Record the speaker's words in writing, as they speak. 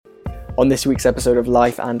On this week's episode of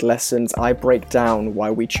Life and Lessons, I break down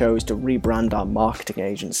why we chose to rebrand our marketing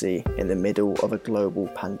agency in the middle of a global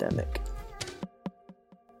pandemic.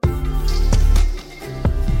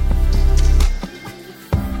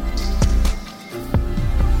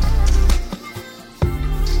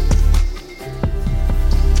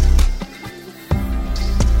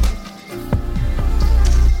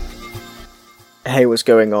 Hey, what's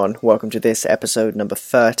going on? Welcome to this episode number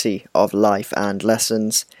 30 of Life and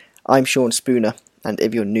Lessons. I'm Sean Spooner, and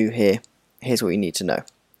if you're new here, here's what you need to know.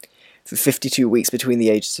 For 52 weeks between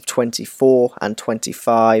the ages of 24 and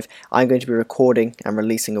 25, I'm going to be recording and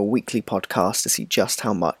releasing a weekly podcast to see just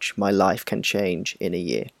how much my life can change in a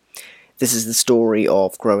year. This is the story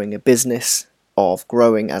of growing a business, of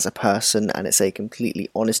growing as a person, and it's a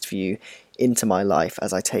completely honest view into my life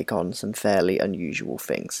as I take on some fairly unusual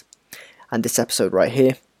things. And this episode right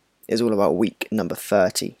here is all about week number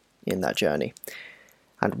 30 in that journey.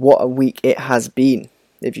 And what a week it has been.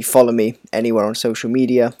 If you follow me anywhere on social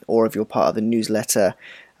media or if you're part of the newsletter,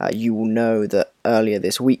 you will know that earlier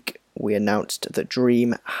this week we announced that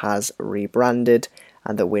Dream has rebranded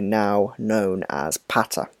and that we're now known as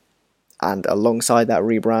Patta. And alongside that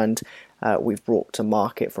rebrand, we've brought to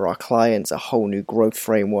market for our clients a whole new growth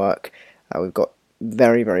framework. We've got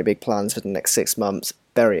very, very big plans for the next 6 months.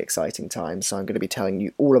 Very exciting times, so I'm going to be telling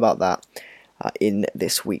you all about that in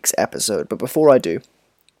this week's episode. But before I do,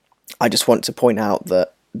 I just want to point out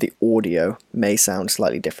that the audio may sound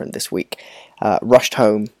slightly different this week. Rushed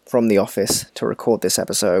home from the office to record this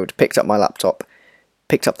episode, picked up my laptop,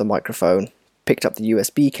 picked up the microphone, picked up the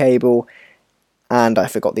USB cable, and I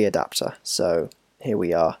forgot the adapter. So here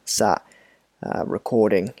we are, sat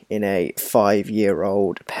recording in a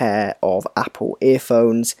 5-year-old pair of Apple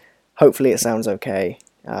earphones. Hopefully it sounds okay,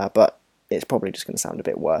 but it's probably just going to sound a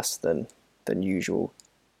bit worse than usual,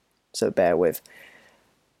 so bear with.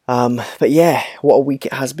 But yeah, what a week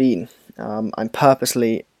it has been. I'm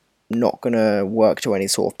purposely not going to work to any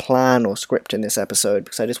sort of plan or script in this episode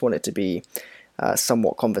because I just want it to be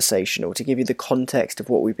somewhat conversational, to give you the context of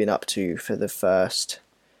what we've been up to for the first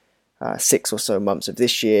 6 or so months of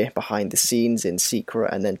this year, behind the scenes in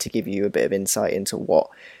secret, and then to give you a bit of insight into what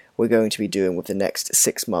we're going to be doing with the next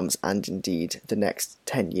 6 months and indeed the next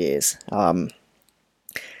 10 years.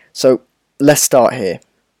 So let's start here.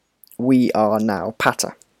 We are now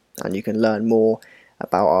Patta, and you can learn more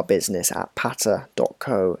about our business at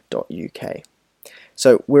patta.co.uk.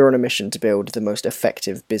 So we're on a mission to build the most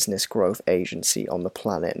effective business growth agency on the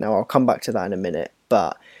planet. Now I'll come back to that in a minute,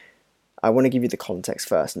 but I want to give you the context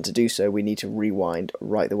first, and to do so we need to rewind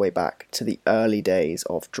right the way back to the early days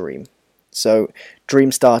of Dream. So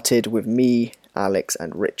Dream started with me, Alex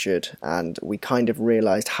and Richard, and we kind of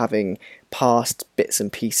realised, having passed bits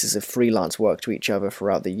and pieces of freelance work to each other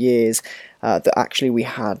throughout the years, that actually we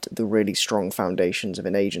had the really strong foundations of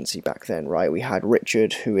an agency back then, right? We had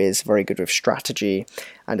Richard, who is very good with strategy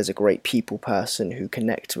and is a great people person who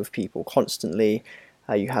connects with people constantly.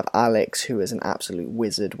 You have Alex, who is an absolute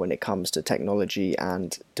wizard when it comes to technology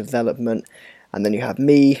and development. And then you have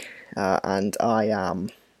me, and I am,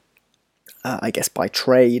 I guess by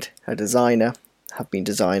trade, a designer. Have been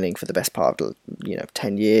designing for the best part of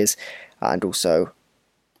 10 years, and also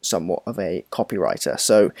somewhat of a copywriter.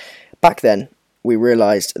 So back then we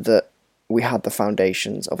realised that we had the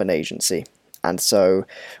foundations of an agency, and so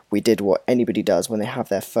we did what anybody does when they have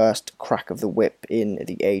their first crack of the whip in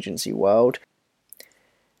the agency world.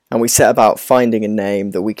 And we set about finding a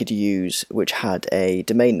name that we could use which had a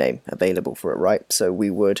domain name available for it, right? So we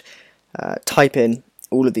would type in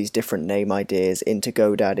all of these different name ideas into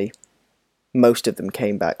GoDaddy. Most of them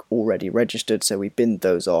came back already registered, so we binned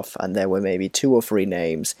those off, and there were maybe 2 or 3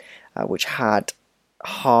 names which had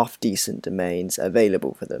half-decent domains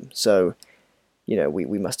available for them. So,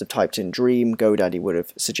 we must have typed in Dream, GoDaddy would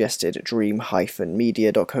have suggested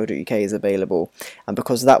dream-media.co.uk is available, and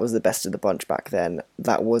because that was the best of the bunch back then,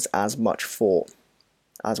 that was as much thought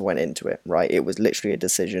as went into it, right? It was literally a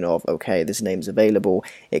decision of, okay, this name's available,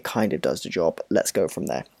 it kind of does the job, let's go from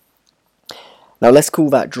there. Now let's call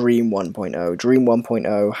that Dream 1.0. Dream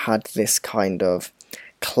 1.0 had this kind of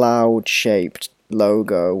cloud-shaped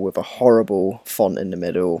logo with a horrible font in the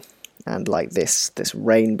middle and like this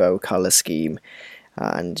rainbow colour scheme.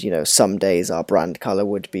 And, some days our brand colour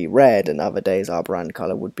would be red and other days our brand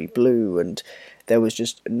colour would be blue, and there was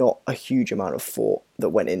just not a huge amount of thought that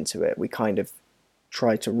went into it. We kind of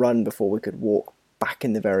tried to run before we could walk back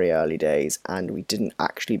in the very early days, and we didn't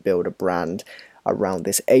actually build a brand around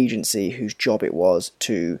this agency whose job it was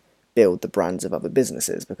to build the brands of other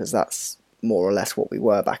businesses, because that's more or less what we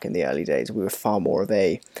were back in the early days. We were far more of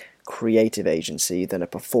a creative agency than a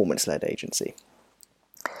performance-led agency.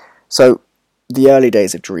 So the early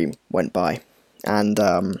days of Dream went by, and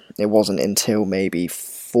it wasn't until maybe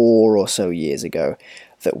 4 or so years ago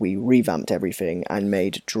that we revamped everything and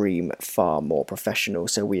made Dream far more professional.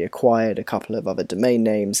 So we acquired a couple of other domain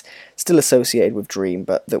names still associated with Dream,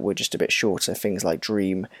 but that were just a bit shorter, things like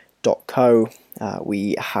Dream.co.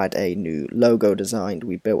 We had a new logo designed,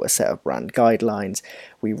 we built a set of brand guidelines,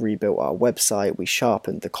 we rebuilt our website, we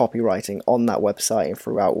sharpened the copywriting on that website and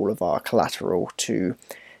throughout all of our collateral to,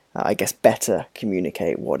 better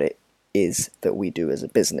communicate what it is that we do as a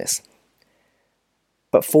business.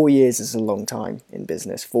 But 4 years is a long time in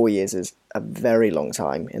business. 4 years is a very long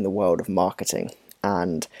time in the world of marketing.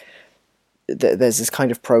 And there's this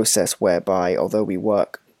kind of process whereby, although we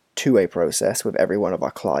work to a process with every one of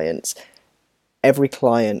our clients, every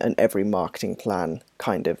client and every marketing plan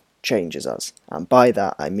kind of changes us. And by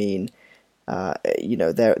that, I mean,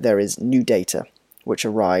 there is new data which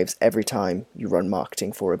arrives every time you run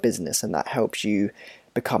marketing for a business, and that helps you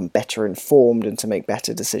become better informed and to make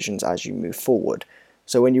better decisions as you move forward.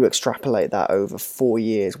 So when you extrapolate that over 4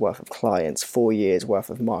 years worth of clients, 4 years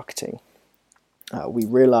worth of marketing, we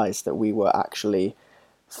realized that we were actually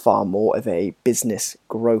far more of a business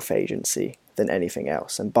growth agency than anything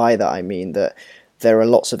else. And by that I mean that there are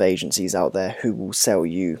lots of agencies out there who will sell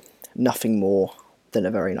you nothing more than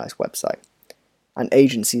a very nice website. And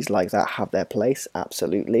agencies like that have their place,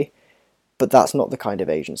 absolutely, but that's not the kind of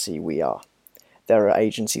agency we are. There are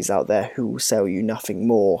agencies out there who will sell you nothing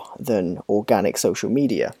more than organic social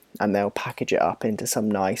media, and they'll package it up into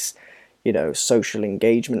some nice, social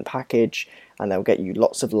engagement package, and they'll get you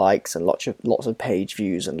lots of likes and lots of page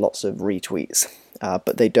views and lots of retweets.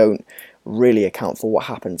 But they don't really account for what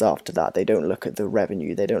happens after that. They don't look at the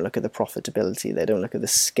revenue, they don't look at the profitability, they don't look at the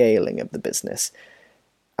scaling of the business.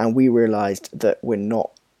 And we realized that we're not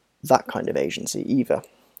that kind of agency either.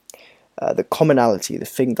 The commonality, the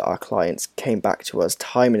thing that our clients came back to us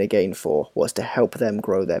time and again for, was to help them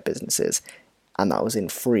grow their businesses. And that was in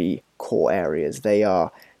 3 core areas. They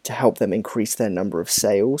are to help them increase their number of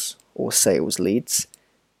sales or sales leads,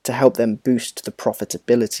 to help them boost the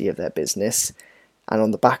profitability of their business, and on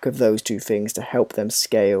the back of those 2 things, to help them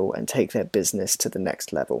scale and take their business to the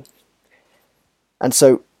next level. And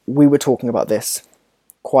so we were talking about this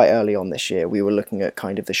quite early on this year. We were looking at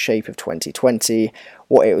kind of the shape of 2020,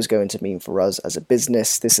 what it was going to mean for us as a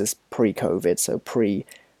business. This is pre-COVID, so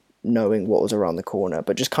pre-knowing what was around the corner,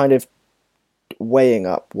 but just kind of weighing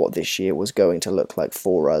up what this year was going to look like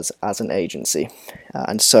for us as an agency.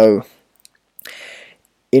 And so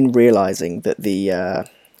in realizing that the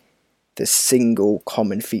single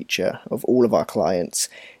common feature of all of our clients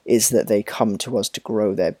is that they come to us to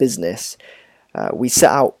grow their business, we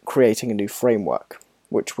set out creating a new framework,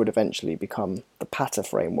 which would eventually become the PATA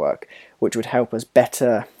framework, which would help us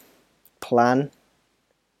better plan,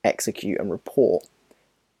 execute, and report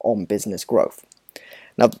on business growth.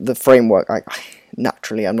 Now, the framework,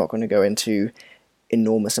 naturally, I'm not going to go into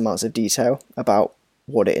enormous amounts of detail about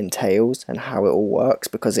what it entails and how it all works,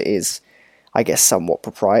 because it is, somewhat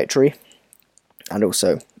proprietary. And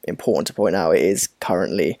also, important to point out, it is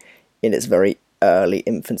currently in its very early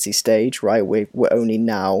infancy stage, right? We're only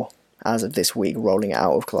now, as of this week, rolling it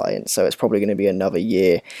out of clients, so it's probably going to be another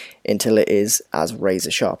year until it is as razor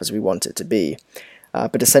sharp as we want it to be.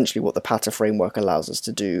 But essentially what the PATA framework allows us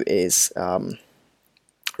to do is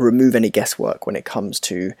remove any guesswork when it comes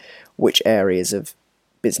to which areas of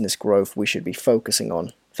business growth we should be focusing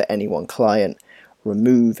on for any one client,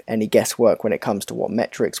 remove any guesswork when it comes to what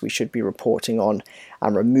metrics we should be reporting on,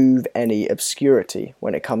 and remove any obscurity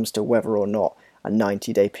when it comes to whether or not a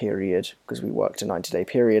 90-day period, because we work to 90-day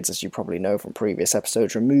periods, as you probably know from previous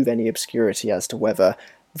episodes, remove any obscurity as to whether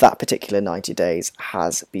that particular 90 days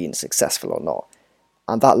has been successful or not.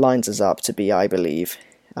 And that lines us up to be, I believe,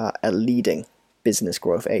 a leading business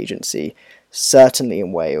growth agency, certainly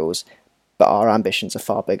in Wales, but our ambitions are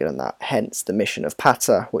far bigger than that, hence the mission of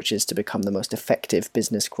PATA, which is to become the most effective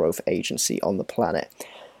business growth agency on the planet.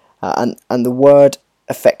 And the word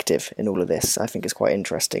effective in all of this, I think, is quite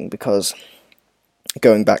interesting, because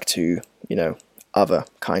going back to, other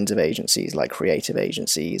kinds of agencies like creative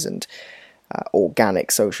agencies and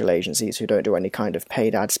organic social agencies who don't do any kind of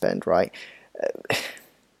paid ad spend, right?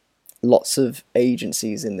 Lots of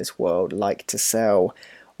agencies in this world like to sell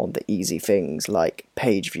on the easy things like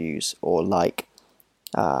page views or like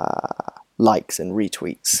likes and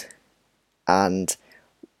retweets. And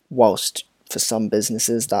whilst for some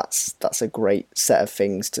businesses that's a great set of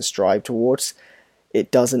things to strive towards, it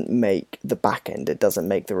doesn't make the back end, it doesn't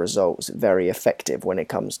make the results very effective when it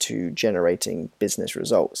comes to generating business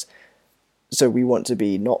results. So we want to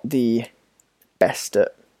be not the best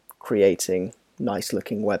at creating nice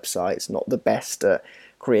looking websites, not the best at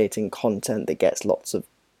creating content that gets lots of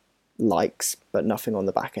likes but nothing on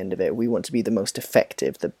the back end of it. We want to be the most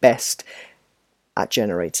effective, the best at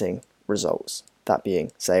generating results, that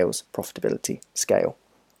being sales, profitability, scale.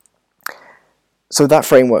 So that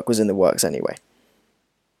framework was in the works anyway.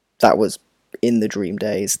 That was in the dream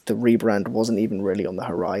days. The rebrand wasn't even really on the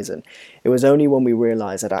horizon. It was only when we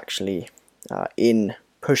realized that actually in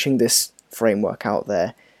pushing this framework out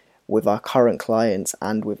there with our current clients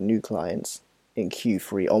and with new clients in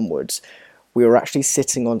Q3 onwards, we were actually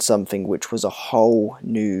sitting on something which was a whole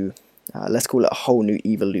new, let's call it a whole new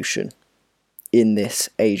evolution in this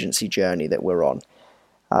agency journey that we're on.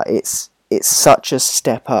 It's such a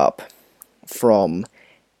step up from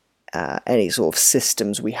any sort of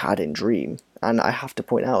systems we had in Dream. And I have to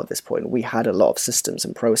point out at this point, we had a lot of systems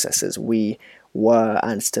and processes. We were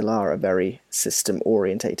and still are a very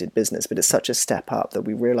system-orientated business, but it's such a step up that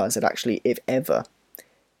we realised that actually, if ever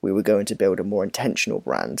we were going to build a more intentional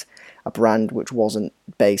brand, a brand which wasn't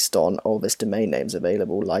based on, oh, this domain name's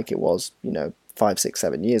available like it was, 5, 6,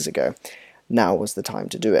 7 years ago, now was the time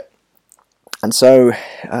to do it. And so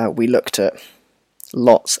we looked at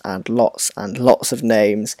lots and lots and lots of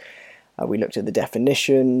names. We looked at the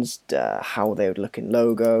definitions, how they would look in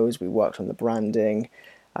logos. We worked on the branding.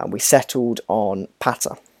 We settled on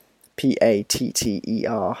Patter,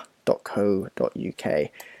 patter.co.uk.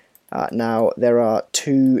 Now, there are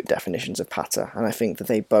two definitions of Patter, and I think that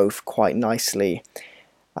they both quite nicely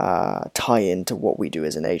tie into what we do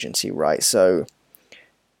as an agency, right? So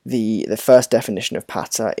the first definition of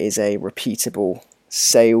Patter is a repeatable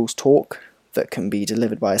sales talk that can be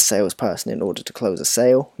delivered by a salesperson in order to close a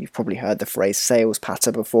sale. You've probably heard the phrase sales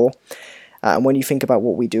patter before. And when you think about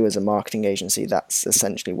what we do as a marketing agency, that's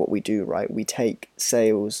essentially what we do, right? We take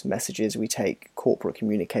sales messages, we take corporate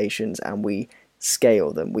communications, and we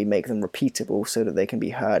scale them. We make them repeatable so that they can be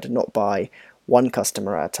heard not by one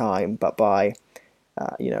customer at a time, but by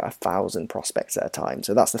 1,000 prospects at a time.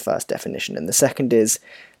 So that's the first definition. And the second is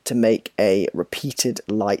to make a repeated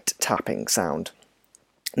light tapping sound.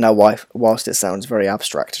 Now, whilst it sounds very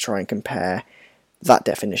abstract to try and compare that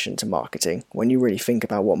definition to marketing, when you really think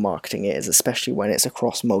about what marketing is, especially when it's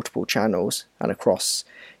across multiple channels and across,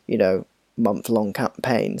 month-long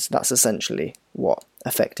campaigns, that's essentially what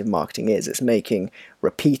effective marketing is. It's making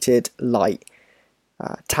repeated light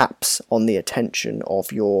taps on the attention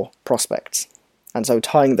of your prospects. And so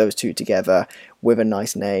tying those two together with a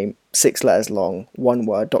nice name, 6 letters long, one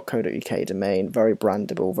word, .co.uk domain, very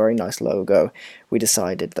brandable, very nice logo, we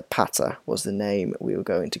decided that Patter was the name we were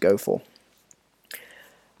going to go for.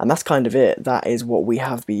 And that's kind of it. That is what we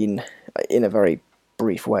have been, in a very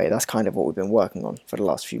brief way, that's kind of what we've been working on for the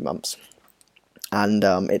last few months. And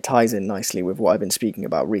it ties in nicely with what I've been speaking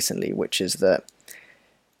about recently, which is that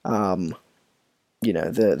the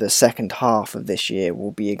second half of this year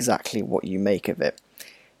will be exactly what you make of it.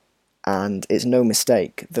 And it's no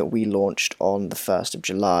mistake that we launched on the 1st of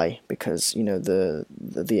July because,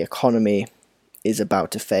 the economy is about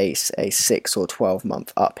to face a 6 or 12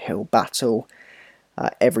 month uphill battle.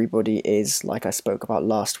 Everybody is, like I spoke about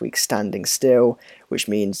last week, standing still, which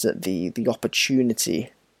means that the opportunity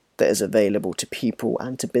that is available to people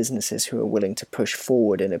and to businesses who are willing to push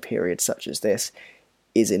forward in a period such as this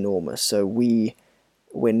is enormous. So we're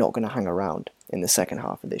not going to hang around in the second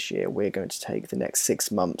half of this year. We're going to take the next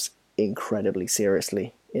 6 months incredibly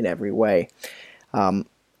seriously in every way. I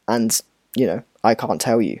can't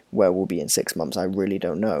tell you where we'll be in 6 months. I really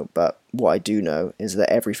don't know. But what I do know is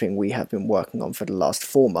that everything we have been working on for the last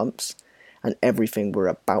 4 months and everything we're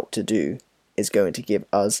about to do is going to give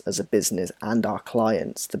us as a business and our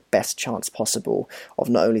clients the best chance possible of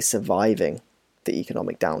not only surviving the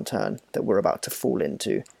economic downturn that we're about to fall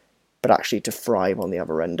into, but actually to thrive on the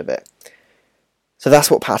other end of it. So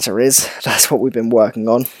that's what Patter is. That's what we've been working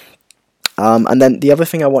on. And then the other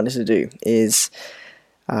thing I wanted to do is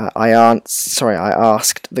I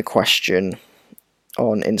asked the question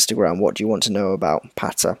on Instagram, what do you want to know about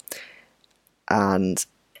Patter? And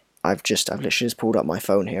I've literally just pulled up my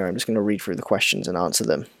phone here. I'm just going to read through the questions and answer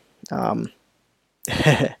them.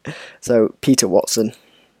 So Peter Watson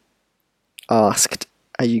asked,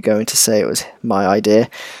 are you going to say it was my idea?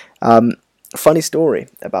 Funny story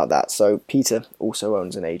about that. So Peter also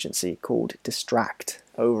owns an agency called Distract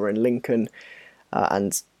over in Lincoln,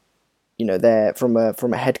 and they're from a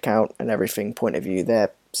headcount and everything point of view,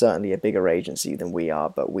 they're certainly a bigger agency than we are.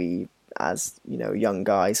 But we, as young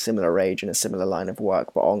guys, similar age and a similar line of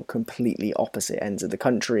work, but on completely opposite ends of the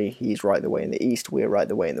country. He's right the way in the east, we're right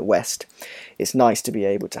the way in the west. It's nice to be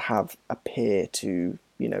able to have a peer to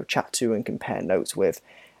chat to and compare notes with,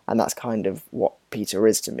 and that's kind of what Peter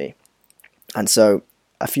is to me. And so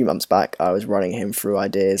a few months back, I was running him through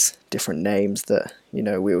ideas, different names that,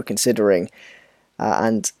 we were considering.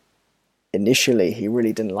 And initially, he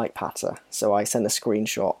really didn't like Patter. So I sent a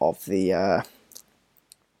screenshot of the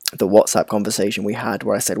WhatsApp conversation we had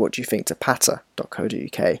where I said, "What do you think to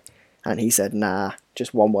patter.co.uk?" And he said, "Nah,"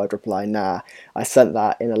 just one word reply, "nah." I sent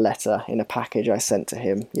that in a letter, in a package I sent to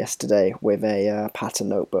him yesterday with a Patter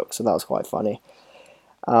notebook, so that was quite funny.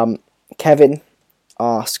 Kevin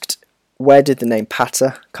asked, where did the name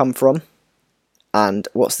Patter come from? And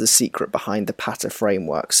what's the secret behind the Patter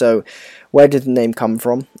framework? So, where did the name come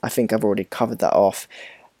from? I think I've already covered that off.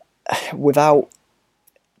 Without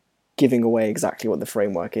giving away exactly what the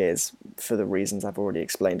framework is, for the reasons I've already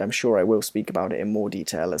explained, I'm sure I will speak about it in more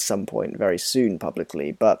detail at some point very soon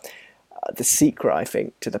publicly, but the secret, I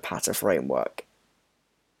think, to the Patter framework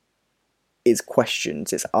is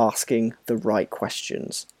questions. It's asking the right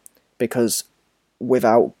questions, because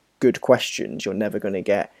without good questions, you're never going to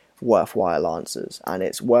get worthwhile answers, and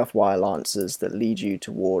it's worthwhile answers that lead you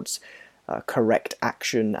towards correct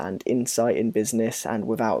action and insight in business, and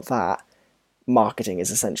without that, marketing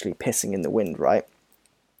is essentially pissing in the wind, right?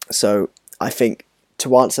 So I think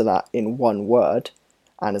to answer that in one word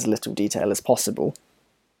and as little detail as possible,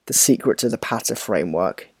 the secret to the Patter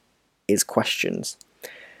framework is questions.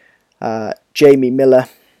 Jamie Miller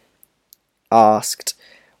asked,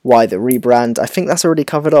 why the rebrand? I think that's already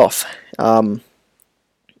covered off.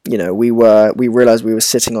 We realised we were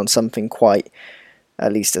sitting on something quite,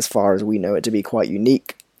 at least as far as we know it, to be quite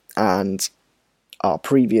unique, and our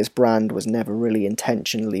previous brand was never really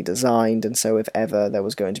intentionally designed, and so if ever there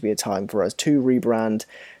was going to be a time for us to rebrand,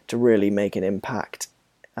 to really make an impact,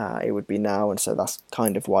 it would be now, and so that's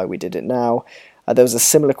kind of why we did it now. There was a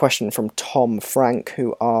similar question from Tom Frank,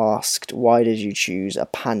 who asked, why did you choose a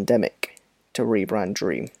pandemic to rebrand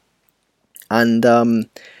Dream? And,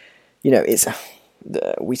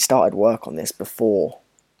 we started work on this before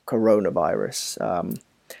coronavirus,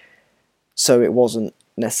 so it wasn't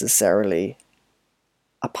necessarily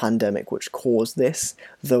a pandemic which caused this,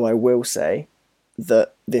 though I will say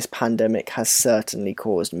that this pandemic has certainly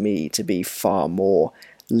caused me to be far more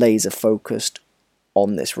laser focused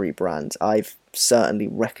on this rebrand. I've certainly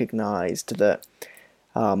recognised that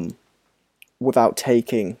without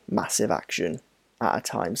taking massive action at a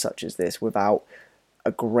time such as this, without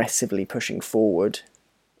aggressively pushing forward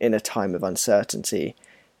in a time of uncertainty,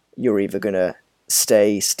 you're either going to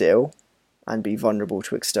stay still and be vulnerable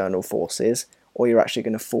to external forces, or you're actually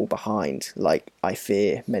going to fall behind, like I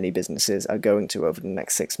fear many businesses are going to over the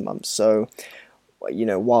next 6 months. So,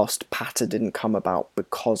 whilst Patter didn't come about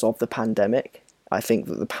because of the pandemic, I think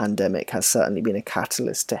that the pandemic has certainly been a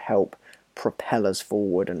catalyst to help propel us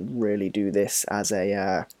forward and really do this as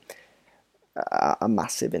a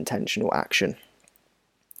massive intentional action.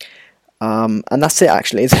 And that's it,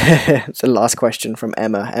 actually. The last question from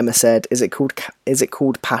Emma. Emma said, is it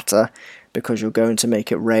called Patter because you're going to make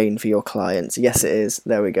it rain for your clients? Yes, it is.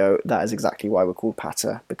 There we go. That is exactly why we're called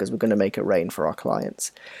Patter, because we're going to make it rain for our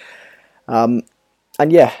clients. And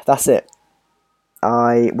yeah, that's it.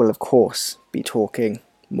 I will, of course, be talking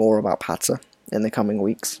more about Patter in the coming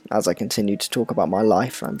weeks as I continue to talk about my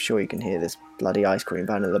life. I'm sure you can hear this bloody ice cream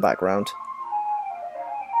van in the background.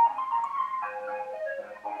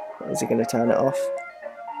 Is he going to turn it off?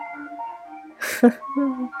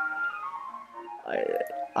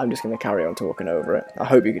 I'm just going to carry on talking over it. I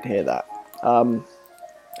hope you can hear that.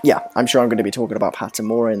 Yeah, I'm sure I'm going to be talking about Patter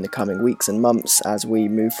more in the coming weeks and months as we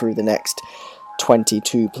move through the next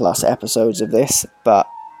 22 plus episodes of this. But,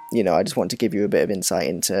 I just want to give you a bit of insight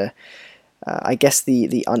into, I guess,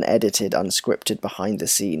 the unedited, unscripted behind the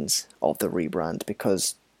scenes of the rebrand,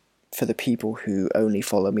 because for the people who only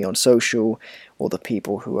follow me on social, or the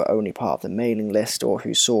people who are only part of the mailing list, or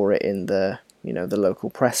who saw it in the local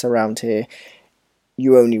press around here,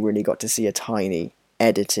 you only really got to see a tiny,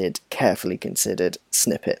 edited, carefully considered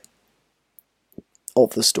snippet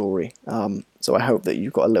of the story. So I hope that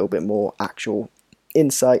you've got a little bit more actual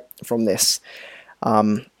insight from this.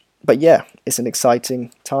 But yeah, it's an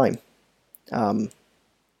exciting time.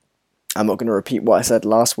 I'm not going to repeat what I said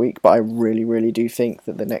last week, but I really, really do think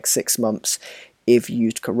that the next 6 months, if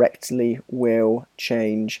used correctly, will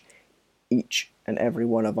change each and every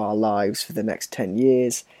one of our lives for the next 10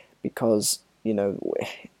 years, because,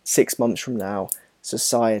 6 months from now,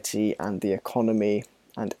 society and the economy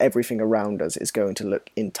and everything around us is going to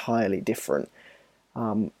look entirely different.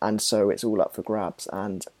 And so it's all up for grabs,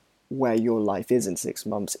 and where your life is in 6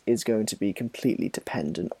 months is going to be completely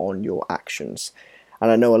dependent on your actions. And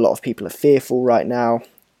I know a lot of people are fearful right now,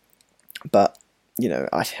 but,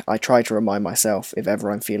 I try to remind myself, if ever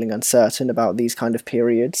I'm feeling uncertain about these kind of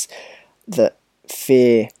periods, that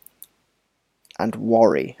fear and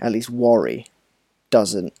worry, at least worry,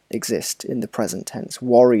 doesn't exist in the present tense.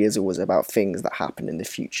 Worry is always about things that happen in the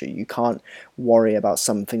future. You can't worry about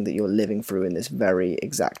something that you're living through in this very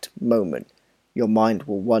exact moment. Your mind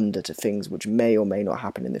will wander to things which may or may not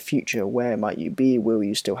happen in the future. Where might you be? Will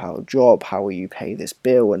you still have a job? How will you pay this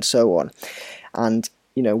bill? And so on. And,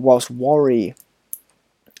 whilst worry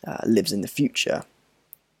lives in the future,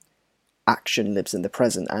 action lives in the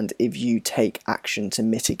present. And if you take action to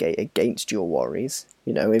mitigate against your worries,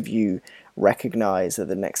 if you recognize that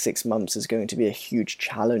the next 6 months is going to be a huge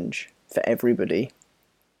challenge for everybody,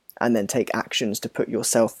 and then take actions to put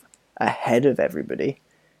yourself ahead of everybody,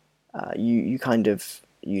 you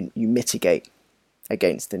mitigate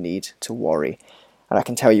against the need to worry. And I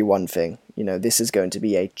can tell you one thing, this is going to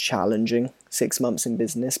be a challenging 6 months in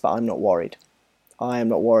business, but I'm not worried. I am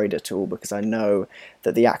not worried at all, because I know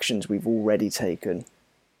that the actions we've already taken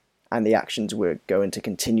and the actions we're going to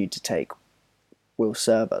continue to take will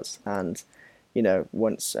serve us. And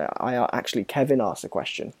once Kevin asked a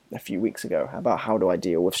question a few weeks ago about how do I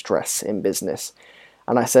deal with stress in business,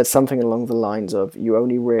 and I said something along the lines of, you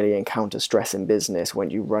only really encounter stress in business when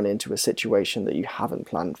you run into a situation that you haven't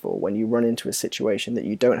planned for, when you run into a situation that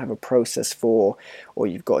you don't have a process for, or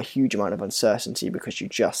you've got a huge amount of uncertainty because you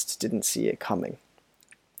just didn't see it coming.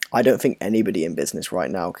 I don't think anybody in business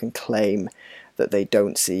right now can claim that they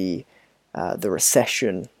don't see the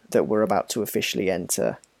recession that we're about to officially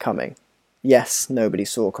enter coming. Yes, nobody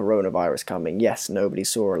saw coronavirus coming. Yes, nobody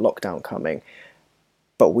saw a lockdown coming.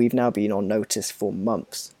 But we've now been on notice for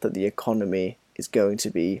months that the economy is going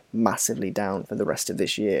to be massively down for the rest of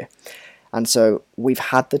this year. And so we've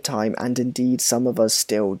had the time, and indeed some of us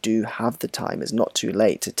still do have the time. It's not too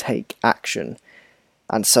late to take action.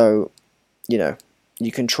 And so,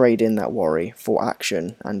 you can trade in that worry for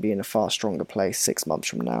action and be in a far stronger place 6 months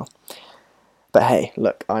from now. But hey,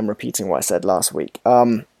 look, I'm repeating what I said last week.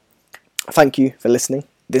 Thank you for listening.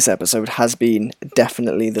 This episode has been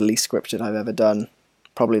definitely the least scripted I've ever done.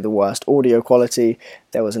 Probably the worst audio quality.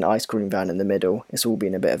 There was an ice cream van in the middle. It's all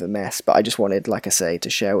been a bit of a mess, but I just wanted, like I say, to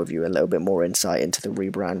share with you a little bit more insight into the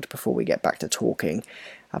rebrand before we get back to talking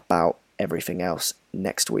about everything else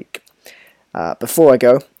next week. Before I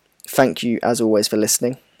go, thank you as always for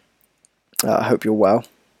listening. I hope you're well.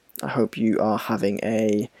 I hope you are having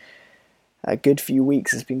a good few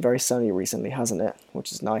weeks. It's been very sunny recently, hasn't it?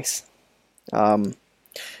 Which is nice.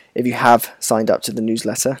 If you have signed up to the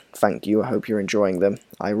newsletter, thank you. I hope you're enjoying them.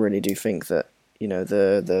 I really do think that,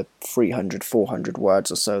 the 300, 400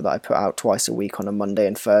 words or so that I put out twice a week on a Monday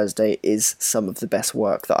and Thursday is some of the best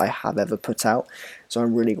work that I have ever put out. So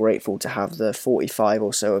I'm really grateful to have the 45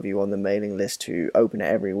 or so of you on the mailing list who open it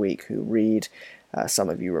every week, who read. Some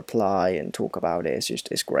of you reply and talk about it.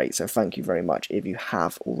 It's great. So thank you very much if you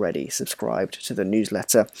have already subscribed to the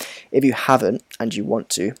newsletter. If you haven't and you want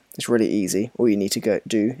to, it's really easy. All you need to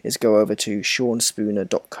do is go over to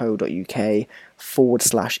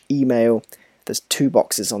seanspooner.co.uk/email. There's 2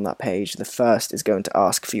 boxes on that page. The first is going to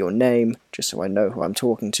ask for your name, just so I know who I'm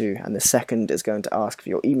talking to, and the second is going to ask for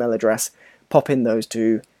your email address. Pop in those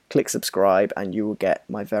 2, click subscribe, and you will get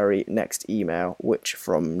my very next email, which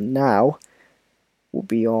from now will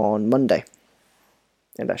be on Monday.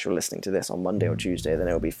 Unless you're listening to this on Monday or Tuesday, then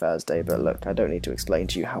it'll be Thursday. But look, I don't need to explain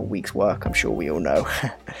to you how weeks work. I'm sure we all know.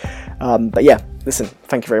 But yeah, listen,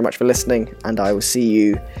 thank you very much for listening, and I will see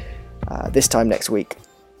you this time next week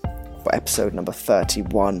for episode number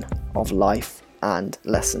 31 of Life and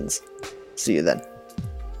Lessons. See you then.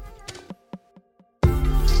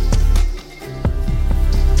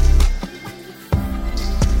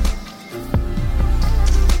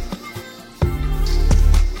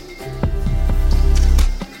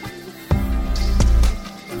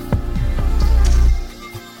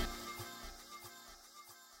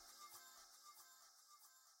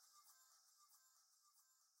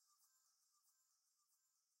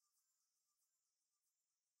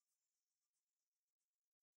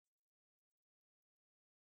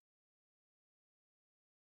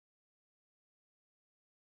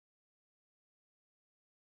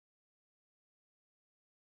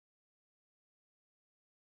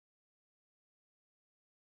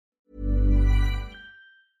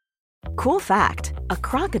 Cool fact, a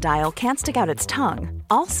crocodile can't stick out its tongue.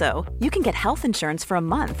 Also, you can get health insurance for a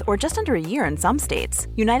month or just under a year in some states.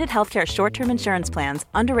 United Healthcare short-term insurance plans,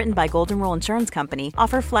 underwritten by Golden Rule Insurance Company,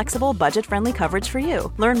 offer flexible, budget-friendly coverage for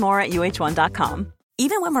you. Learn more at uh1.com.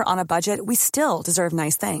 Even when we're on a budget, we still deserve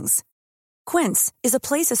nice things. Quince is a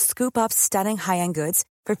place to scoop up stunning high-end goods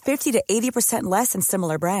for 50 to 80% less than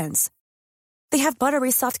similar brands. They have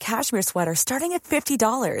buttery soft cashmere sweaters starting at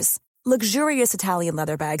 $50, luxurious Italian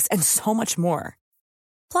leather bags, and so much more.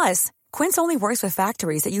 Plus, Quince only works with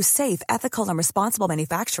factories that use safe, ethical, and responsible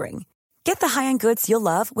manufacturing. Get the high-end goods you'll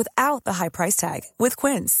love without the high price tag with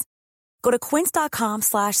Quince. Go to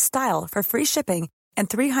quince.com/style for free shipping and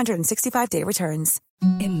 365-day returns.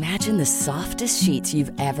 Imagine the softest sheets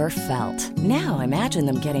you've ever felt. Now imagine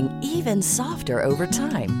them getting even softer over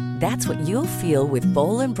time. That's what you'll feel with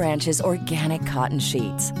Boll & Branch's organic cotton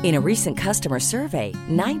sheets. In a recent customer survey,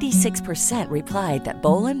 96% replied that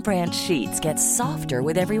Boll & Branch sheets get softer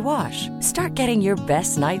with every wash. Start getting your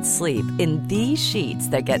best night's sleep in these sheets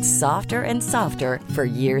that get softer and softer for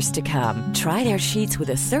years to come. Try their sheets with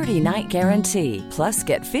a 30-night guarantee. Plus,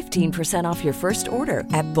 get 15% off your first order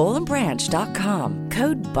at bollandbranch.com.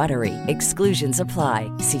 Code BUTTERY. Exclusions apply.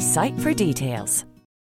 See site for details.